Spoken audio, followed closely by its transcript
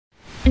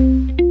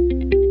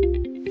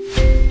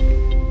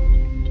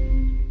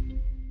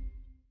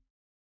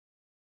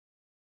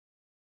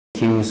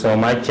so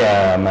much.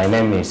 My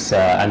name is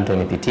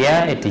Anthony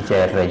Pitia, a teacher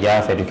at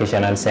Rajaf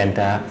Educational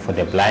Center for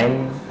the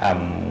Blind.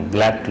 I'm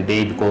glad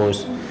today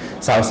because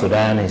South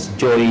Sudan has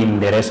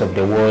joined the rest of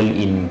the world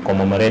in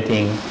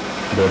commemorating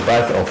the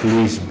birth of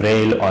Louis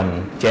Braille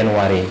on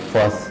January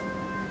 4th,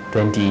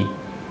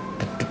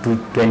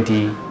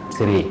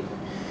 2023.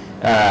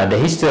 The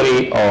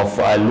history of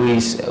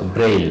Louis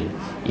Braille,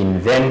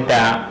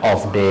 inventor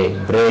of the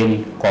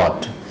Braille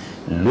code.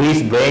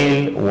 Louis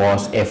Braille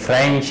was a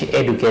French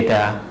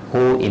educator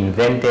who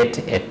invented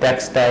a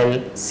textile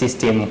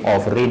system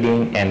of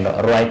reading and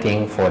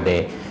writing for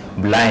the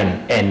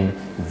blind and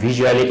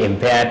visually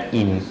impaired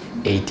in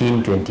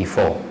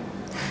 1824.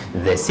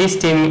 The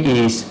system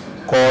is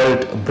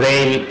called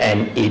Braille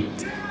and it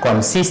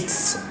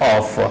consists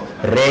of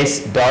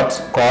raised dot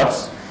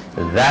codes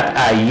that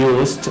are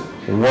used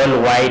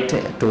worldwide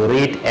to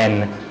read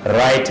and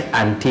write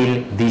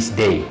until this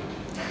day.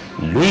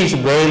 Louis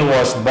Braille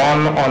was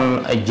born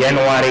on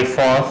January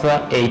 4th,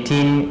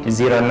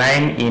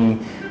 1809 in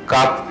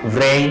Cap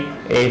Vray,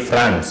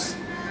 France.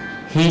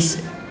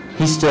 His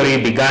history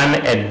began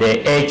at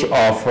the age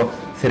of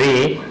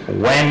 3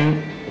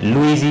 when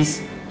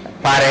Louis's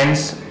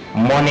parents,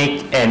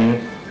 Monique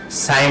and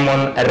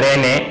Simon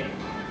René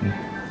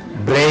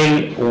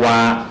Braille,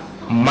 were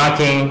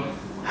making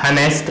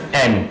harness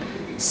and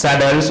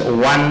saddles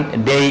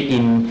one day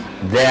in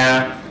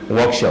their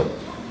workshop.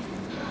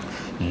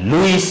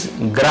 Louis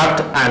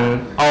grabbed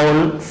an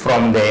owl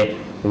from the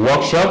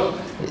workshop,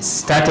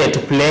 started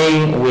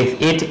playing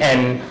with it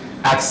and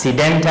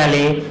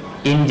accidentally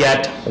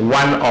injured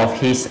one of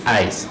his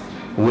eyes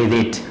with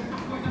it.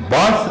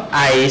 Both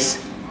eyes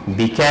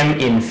became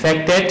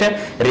infected,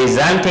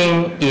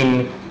 resulting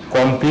in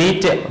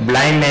complete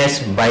blindness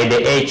by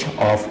the age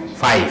of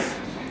 5.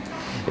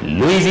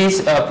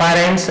 Louis's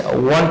parents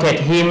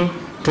wanted him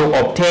to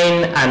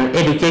obtain an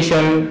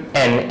education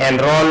and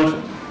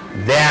enrolled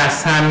their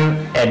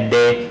son at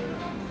the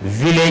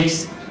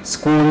village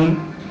school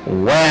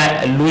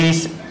where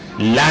Louis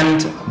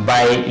learned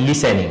by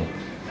listening.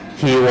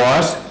 He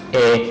was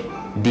a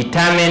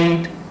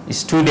determined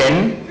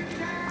student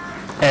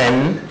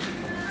and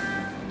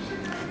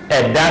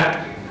at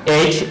that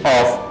age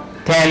of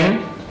 10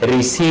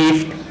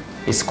 received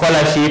a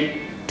scholarship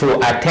to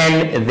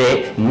attend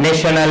the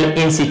National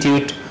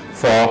Institute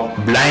for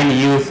Blind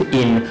Youth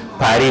in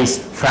Paris,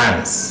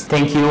 France.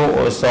 Thank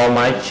you so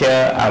much.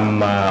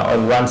 I'm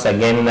once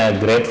again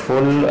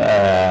grateful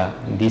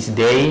this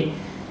day.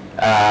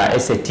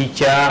 As a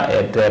teacher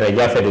at the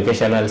Rajaf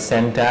Educational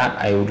Center,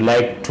 I would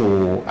like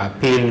to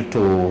appeal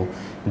to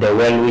the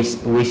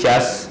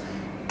well-wishers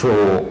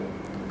to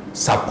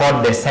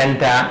support the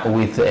center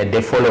with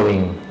the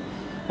following.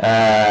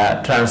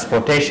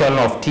 Transportation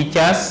of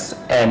teachers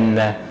and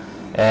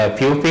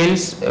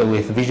pupils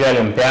with visual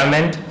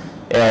impairment,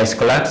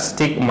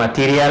 scholastic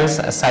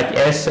materials such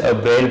as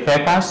Braille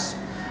papers,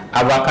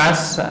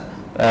 abacus,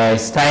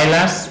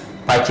 stylus,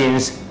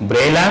 patchings,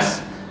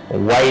 braillers,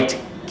 white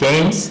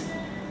canes,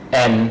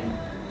 and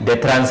the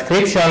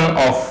transcription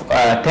of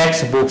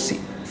textbooks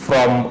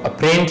from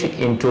print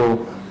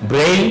into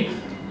Braille.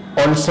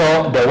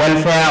 Also the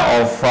welfare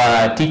of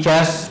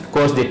teachers,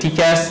 because the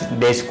teachers,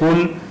 the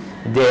school,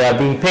 they are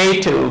being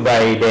paid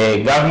by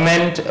the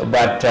government,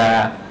 but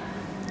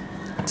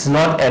it's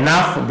not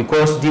enough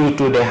because due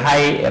to the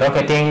high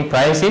rocketing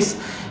prices,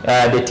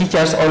 the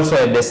teachers also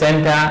at the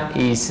center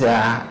is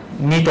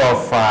need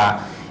of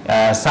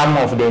some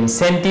of the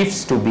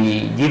incentives to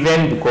be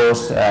given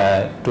because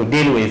to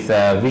deal with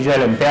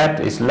visual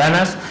impaired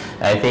learners,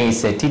 I think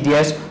it's a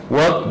tedious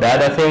work. The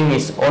other thing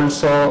is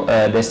also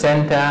the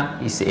center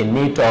is in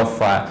need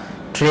of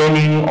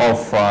training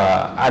of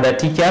other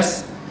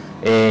teachers,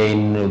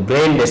 in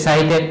Braille the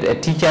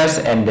sighted teachers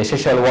and the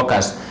social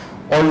workers.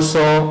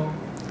 Also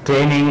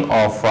training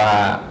of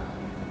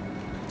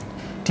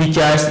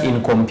teachers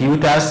in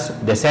computers.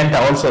 The center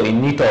also in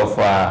need of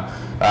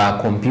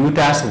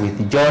computers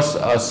with JAWS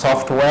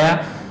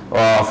software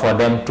for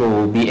them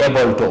to be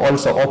able to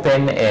also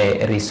open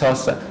a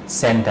resource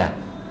center.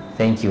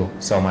 Thank you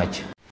so much.